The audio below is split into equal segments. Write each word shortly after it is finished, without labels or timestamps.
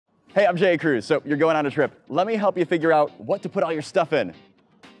Hey, I'm Kruz. So you're going on a trip. Let me help you figure out what to put all your stuff in.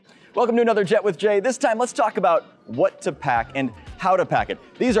 Welcome to another Jet with Jay. This time, let's talk about what to pack and how to pack it.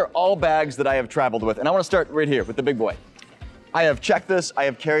 These are all bags that I have traveled with, and I want to start right here with the big boy. I have checked this, I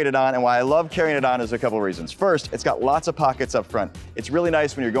have carried it on, and why I love carrying it on is a couple of reasons. First, it's got lots of pockets up front. It's really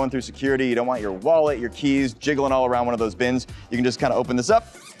nice when you're going through security. You don't want your wallet, your keys jiggling all around one of those bins. You can just kind of open this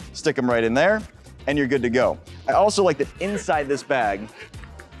up, stick them right in there, and you're good to go. I also like that inside this bag,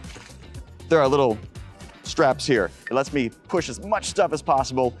 there are little straps here. It lets me push as much stuff as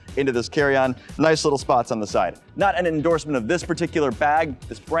possible into this carry-on. Nice little spots on the side. Not an endorsement of this particular bag,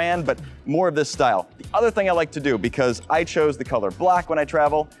 this brand, but more of this style. The other thing I like to do, because I chose the color black when I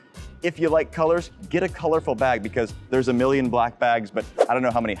travel, if you like colors, get a colorful bag because there's a million black bags, but I don't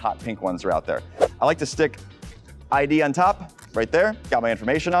know how many hot pink ones are out there. I like to stick ID on top, right there, got my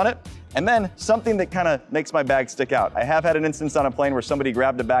information on it. And then something that kind of makes my bag stick out. I have had an instance on a plane where somebody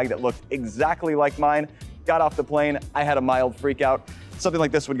grabbed a bag that looked exactly like mine, got off the plane, I had a mild freak out. Something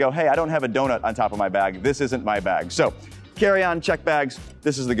like this would go, hey, I don't have a donut on top of my bag. This isn't my bag. So carry-on check bags,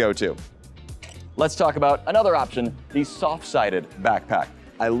 this is the go-to. Let's talk about another option, the soft-sided backpack.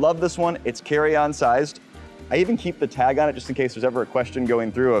 I love this one, it's carry-on sized. I even keep the tag on it just in case there's ever a question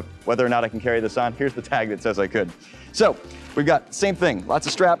going through of whether or not I can carry this on. Here's the tag that says I could. So we've got same thing, lots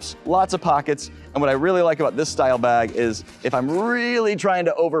of straps, lots of pockets. And what I really like about this style bag is if I'm really trying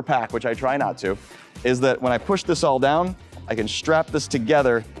to overpack, which I try not to, is that when I push this all down, I can strap this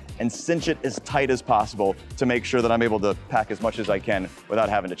together and cinch it as tight as possible to make sure that I'm able to pack as much as I can without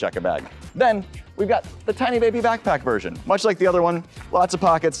having to check a bag. Then we've got the tiny baby backpack version. Much like the other one, lots of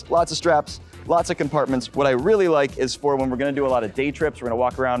pockets, lots of straps, lots of compartments. What I really like is for when we're gonna do a lot of day trips, we're gonna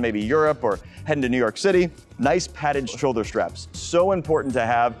walk around maybe Europe or heading to New York City, nice padded shoulder straps. So important to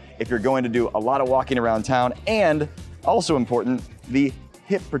have if you're going to do a lot of walking around town, and also important, the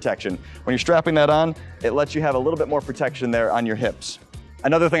hip protection. When you're strapping that on, it lets you have a little bit more protection there on your hips.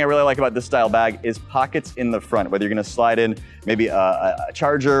 Another thing I really like about this style bag is pockets in the front, whether you're gonna slide in maybe a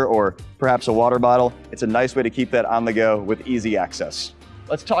charger or perhaps a water bottle. It's a nice way to keep that on the go with easy access.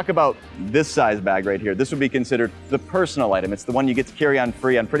 Let's talk about this size bag right here. This would be considered the personal item. It's the one you get to carry on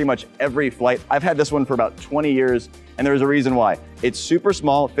free on pretty much every flight. I've had this one for about 20 years, and there's a reason why. It's super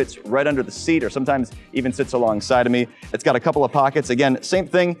small, it fits right under the seat, or sometimes even sits alongside of me. It's got a couple of pockets. Again, same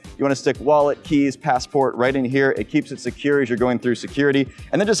thing. You wanna stick wallet, keys, passport right in here. It keeps it secure as you're going through security,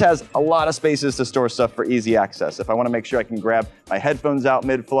 and then just has a lot of spaces to store stuff for easy access. If I wanna make sure I can grab my headphones out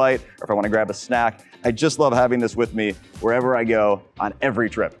mid-flight, or if I wanna grab a snack, I just love having this with me wherever I go on every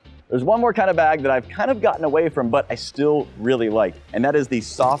trip. There's one more kind of bag that I've kind of gotten away from, but I still really like, and that is the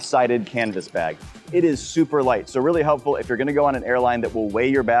soft-sided canvas bag. It is super light, so really helpful if you're gonna go on an airline that will weigh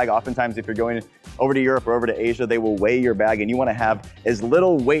your bag. Oftentimes, if you're going over to Europe or over to Asia, they will weigh your bag, and you wanna have as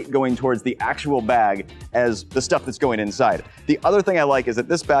little weight going towards the actual bag as the stuff that's going inside. The other thing I like is that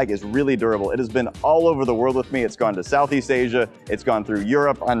this bag is really durable. It has been all over the world with me. It's gone to Southeast Asia, it's gone through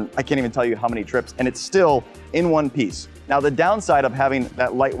Europe on, I can't even tell you how many trips, and it's still in one piece. Now, the downside of having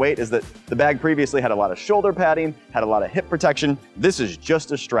that lightweight is that the bag previously had a lot of shoulder padding, had a lot of hip protection. This is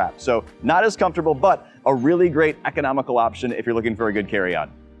just a strap, so not as comfortable, but a really great economical option if you're looking for a good carry-on.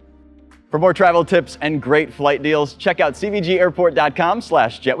 For more travel tips and great flight deals, check out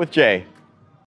cvgairport.com/jetwithjay.